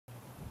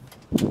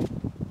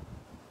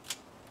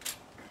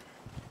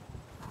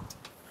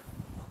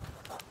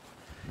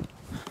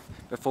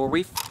before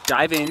we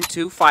dive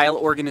into file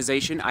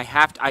organization,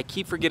 I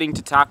keep forgetting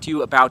to talk to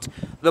you about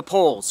the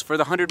polls for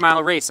the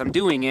 100-mile race I'm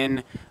doing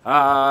in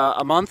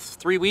a month,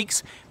 3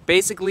 weeks.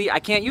 Basically,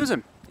 I can't use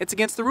them. It's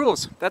against the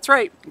rules. That's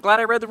right. I'm glad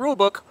I read the rule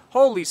book.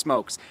 Holy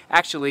smokes.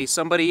 Actually,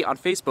 somebody on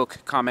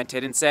Facebook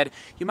commented and said,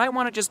 you might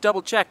want to just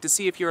double check to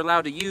see if you're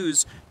allowed to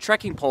use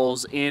trekking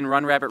poles in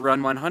Run Rabbit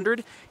Run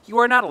 100. You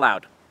are not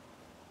allowed.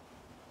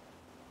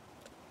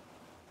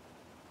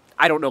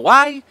 I don't know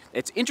why.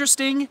 It's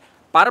interesting.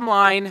 Bottom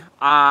line,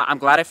 I'm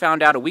glad I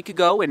found out a week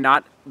ago and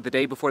not the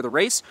day before the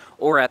race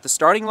or at the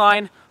starting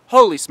line.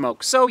 Holy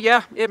smoke. So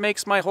yeah, it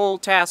makes my whole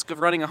task of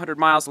running 100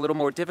 miles a little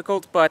more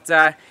difficult, but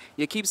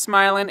you keep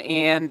smiling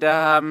and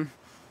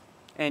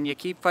you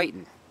keep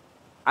fighting.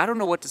 I don't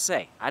know what to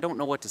say. I don't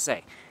know what to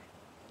say.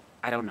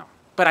 I don't know.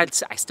 But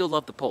I still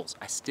love the poles.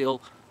 I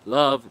still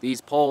love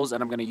these poles,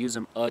 and I'm going to use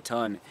them a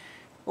ton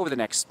over the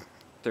next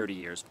 30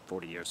 years,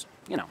 40 years,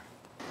 you know.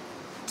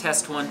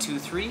 Test 1, 2,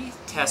 3,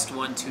 test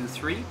 1, 2,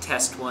 3,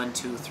 test 1,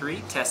 2,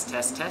 3, test,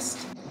 test,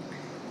 test.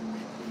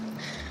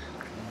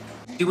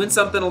 Doing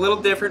something a little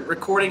different,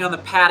 recording on the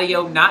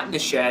patio, not in the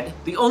shed.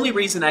 The only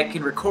reason I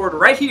can record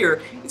right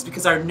here is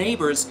because our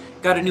neighbors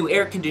got a new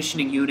air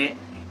conditioning unit,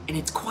 and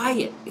it's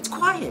quiet. It's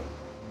quiet.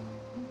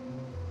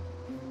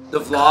 The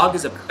vlog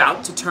is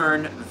about to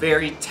turn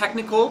very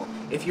technical.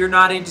 If you're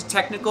not into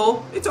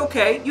technical, it's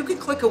okay. You can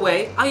click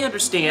away. I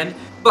understand.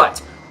 But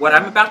what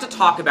I'm about to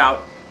talk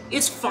about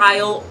is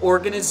file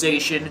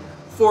organization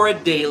for a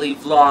daily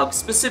vlog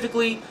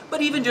specifically, but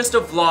even just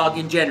a vlog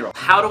in general.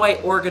 How do I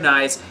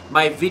organize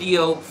my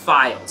video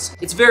files?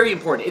 It's very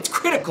important. It's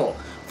critical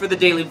for the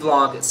daily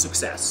vlog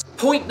success.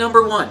 Point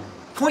number one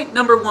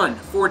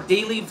for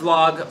daily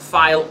vlog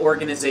file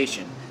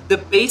organization. The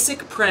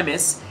basic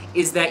premise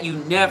is that you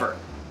never,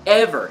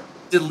 ever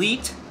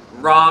delete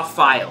raw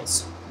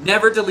files.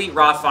 Never delete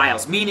raw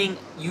files, meaning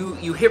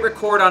you hit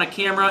record on a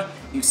camera,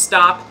 you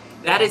stop.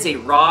 That is a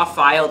raw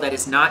file that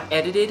is not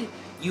edited.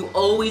 You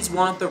always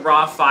want the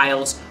raw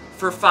files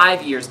for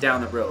 5 years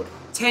down the road,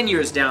 10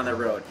 years down the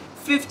road,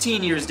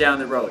 15 years down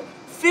the road,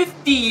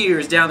 50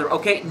 years down the road,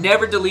 okay?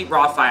 Never delete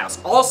raw files.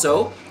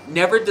 Also,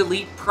 never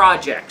delete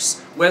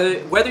projects.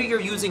 Whether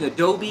you're using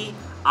Adobe,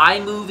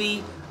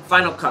 iMovie,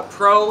 Final Cut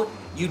Pro,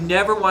 you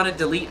never want to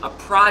delete a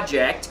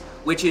project,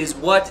 which is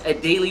what a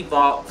daily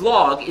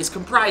vlog is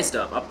comprised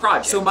of, a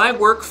project. So my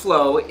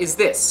workflow is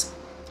this.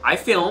 I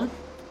film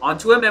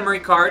onto a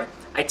memory card.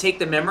 I take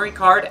the memory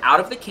card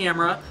out of the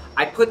camera.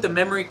 I put the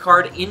memory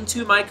card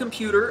into my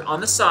computer on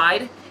the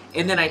side,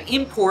 and then I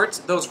import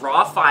those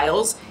raw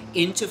files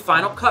into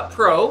Final Cut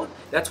Pro.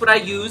 That's what I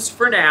use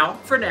for now.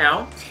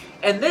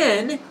 And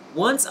then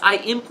once I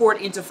import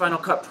into Final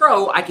Cut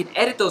Pro, I can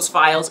edit those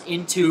files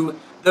into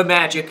the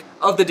magic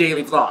of the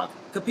daily vlog.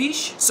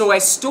 Capiche? So I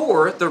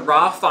store the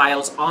raw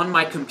files on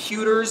my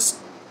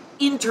computer's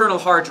internal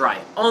hard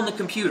drive on the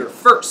computer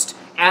first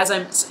as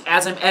I'm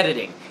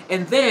editing.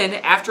 And then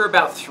after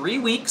about 3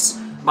 weeks,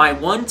 my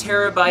 1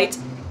 terabyte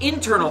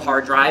internal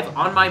hard drive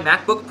on my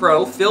MacBook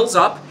Pro fills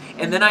up,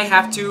 and then I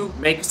have to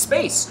make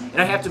space,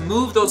 and I have to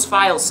move those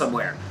files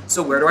somewhere.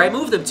 So where do I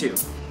move them to?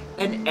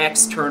 An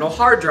external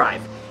hard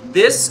drive.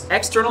 This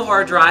external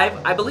hard drive,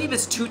 I believe,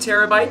 is 2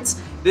 terabytes.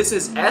 This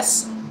is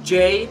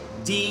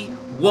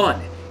SJD1,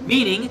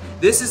 meaning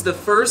this is the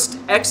first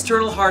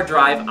external hard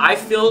drive I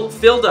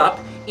filled up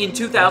in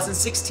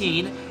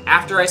 2016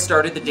 after I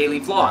started the daily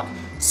vlog.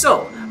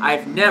 So,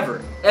 I've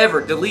never,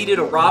 ever deleted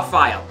a raw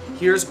file.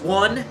 Here's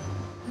 1,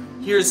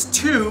 here's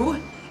 2,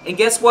 and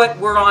guess what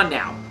we're on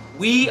now?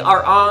 We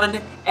are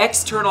on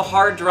external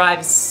hard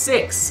drive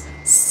 6.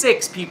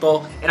 6,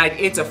 people, and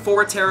it's a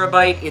 4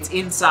 terabyte, it's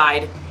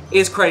inside,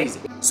 it's crazy.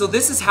 So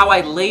this is how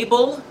I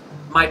label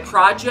my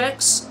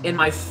projects and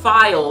my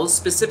files,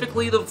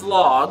 specifically the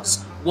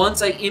vlogs,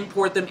 once I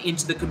import them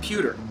into the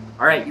computer.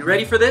 All right, you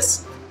ready for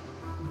this?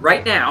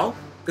 Right now,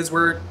 because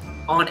we're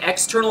on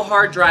external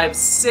hard drive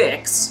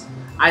 6,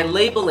 I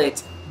label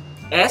it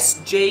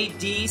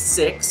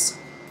SJD6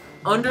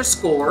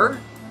 underscore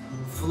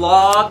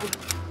vlog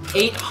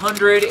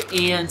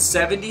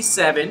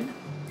 877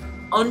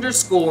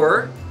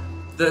 underscore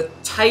the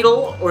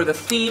title or the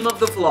theme of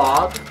the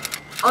vlog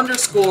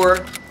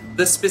underscore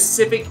the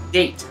specific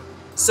date.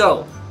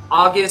 So,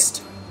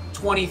 August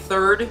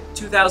 23rd,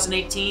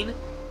 2018.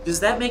 Does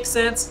that make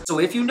sense? So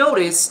if you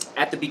noticed,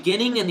 at the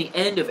beginning and the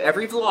end of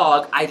every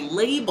vlog, I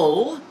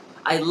label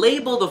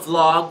the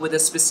vlog with a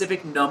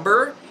specific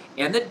number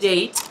and the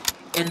date,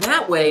 and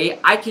that way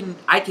I can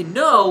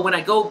know when I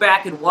go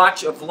back and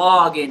watch a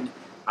vlog in,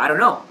 I don't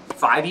know,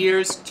 5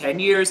 years, 10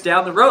 years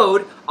down the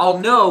road, I'll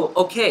know,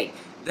 okay,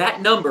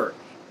 that number,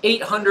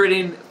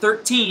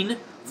 813,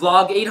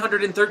 vlog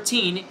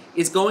 813,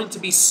 is going to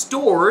be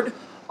stored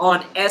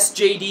on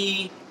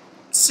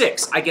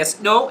SJD6. I guess,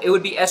 no, it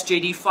would be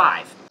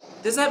SJD5.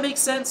 Does that make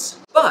sense?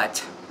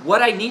 But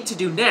what I need to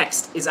do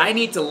next is I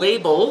need to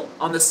label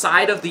on the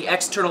side of the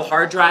external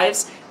hard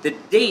drives the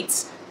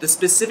dates, the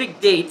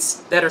specific dates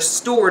that are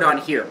stored on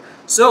here.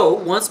 So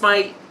once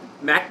my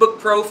MacBook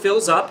Pro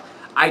fills up,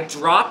 I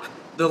drop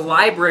the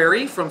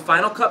library from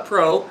Final Cut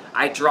Pro.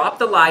 I drop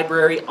the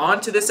library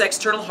onto this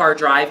external hard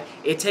drive.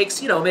 It takes,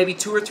 maybe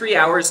 2 or 3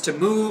 hours to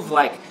move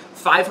like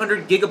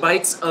 500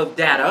 gigabytes of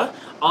data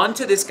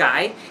onto this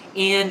guy,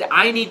 and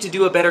I need to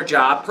do a better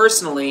job,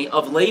 personally,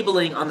 of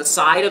labeling on the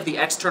side of the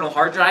external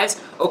hard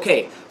drives.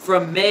 Okay,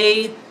 from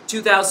May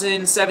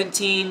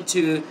 2017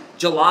 to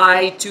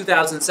July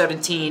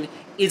 2017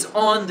 is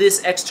on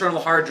this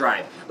external hard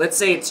drive. Let's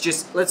say it's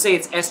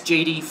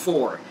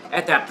SJD4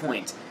 at that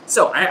point.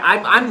 So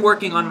I'm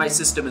working on my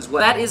system as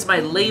well. That is my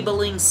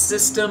labeling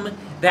system.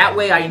 That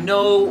way I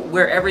know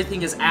where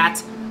everything is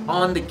at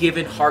on the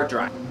given hard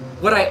drive.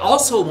 What I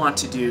also want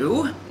to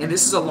do, and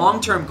this is a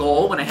long-term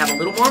goal when I have a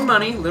little more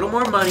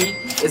money,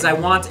 is I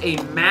want a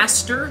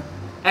master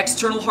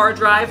external hard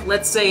drive.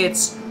 Let's say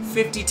it's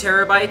 50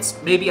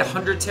 terabytes, maybe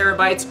 100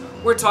 terabytes.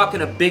 We're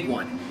talking a big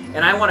one.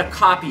 And I want to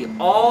copy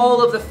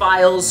all of the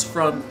files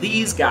from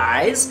these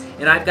guys,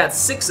 and I've got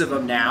 6 of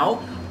them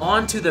now,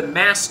 onto the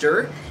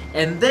master.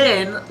 And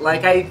then,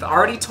 like I've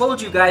already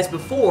told you guys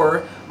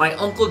before, my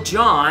Uncle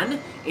John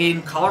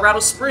in Colorado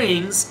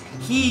Springs,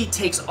 he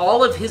takes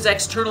all of his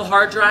external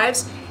hard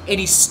drives and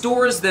he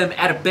stores them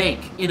at a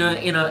bank in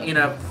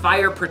a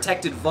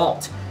fire-protected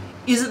vault.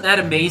 Isn't that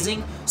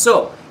amazing?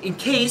 So, in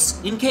case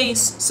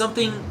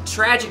something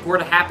tragic were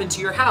to happen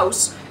to your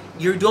house,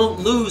 you don't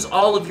lose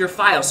all of your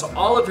files. So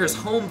all of his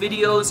home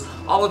videos,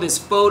 all of his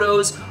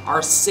photos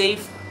are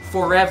safe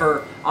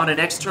forever on an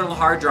external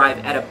hard drive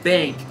at a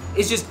bank.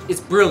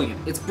 It's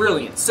brilliant. It's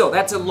brilliant. So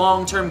that's a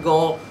long-term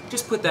goal.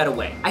 Just put that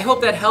away. I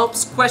hope that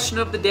helps. Question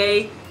of the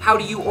day: how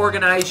do you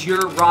organize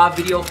your raw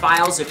video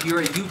files if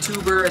you're a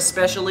YouTuber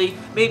especially?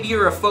 Maybe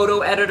you're a photo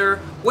editor.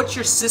 What's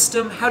your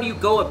system? How do you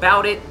go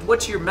about it?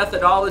 What's your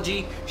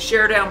methodology?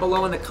 Share down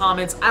below in the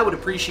comments. I would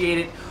appreciate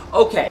it.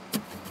 Okay.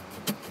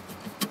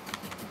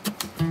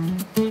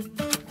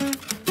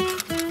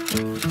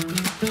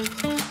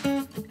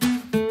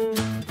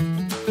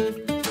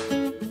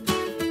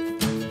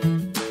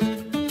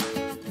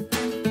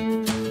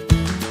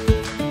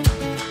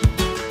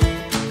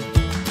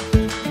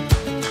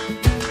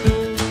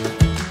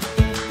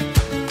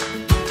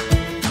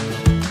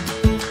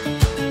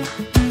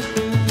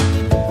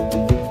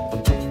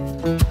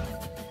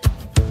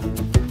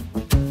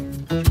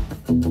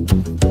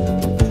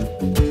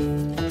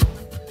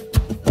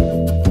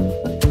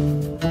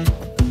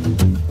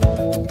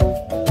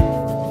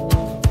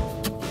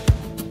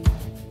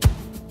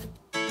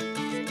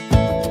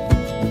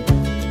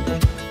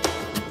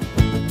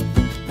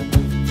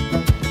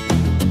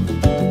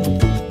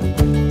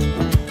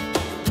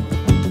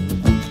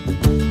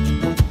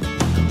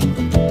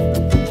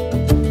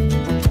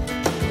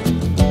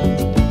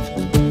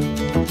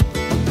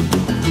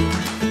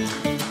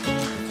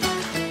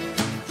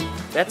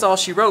 That's all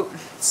she wrote.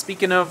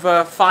 Speaking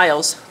of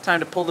files,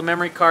 time to pull the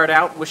memory card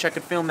out. Wish I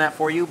could film that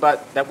for you,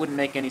 but that wouldn't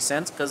make any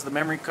sense because the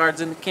memory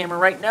card's in the camera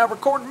right now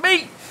recording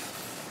me.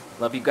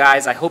 Love you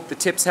guys. I hope the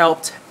tips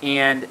helped.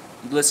 And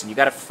listen, you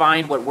got to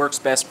find what works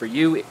best for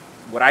you.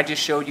 What I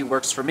just showed you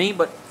works for me,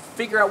 but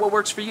figure out what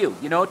works for you.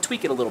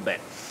 Tweak it a little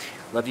bit.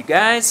 Love you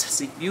guys.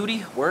 Seek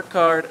beauty. Work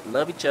hard.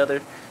 Love each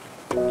other.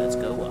 Let's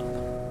go up.